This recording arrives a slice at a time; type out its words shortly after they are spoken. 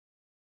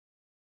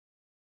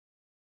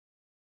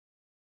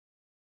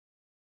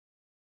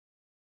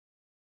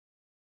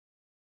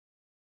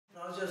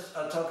I was just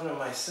talking to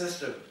my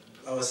sister.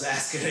 I was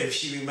asking her if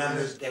she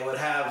remembers. They would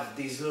have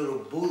these little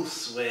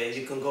booths where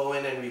you can go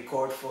in and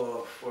record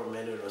for a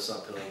minute or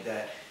something like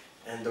that.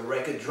 And the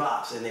record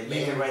drops, and they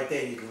make it right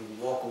there. You can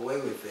walk away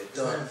with it.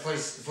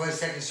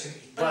 42nd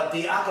Street. But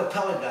the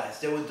acapella guys,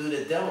 they would do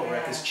the demo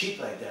records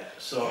cheap like that.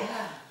 So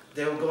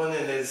they would go in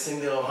and they'd sing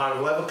their little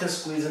harmony. Whoever can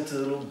squeeze into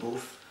the little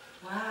booth.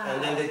 Wow.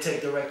 And then they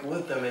take the record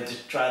with them and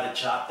just try to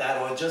chop that,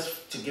 or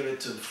just to give it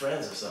to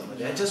friends or something like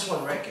that. Just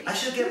one record. I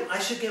should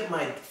get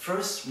my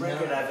first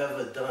record I've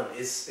ever done.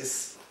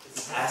 It's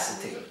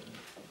Acetate.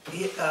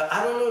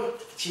 I don't know.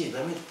 Gee,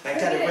 I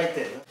got it right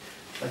there.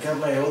 I got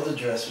my old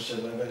address, which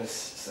I'm not gonna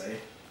say.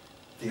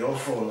 The old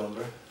phone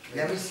number.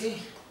 Let me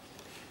see.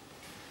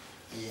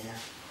 Yeah.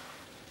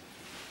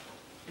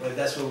 Well,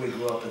 that's where we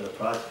grew up in the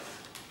project.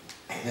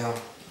 I know.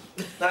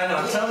 I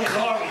know. Tell me,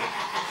 Laurie.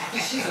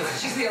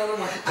 She's the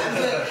only one.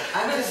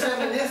 I'm just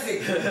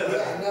reminiscing.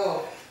 Yeah, I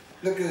know.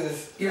 Look at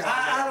this.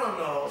 I don't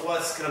know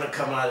what's gonna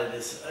come out of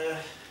this.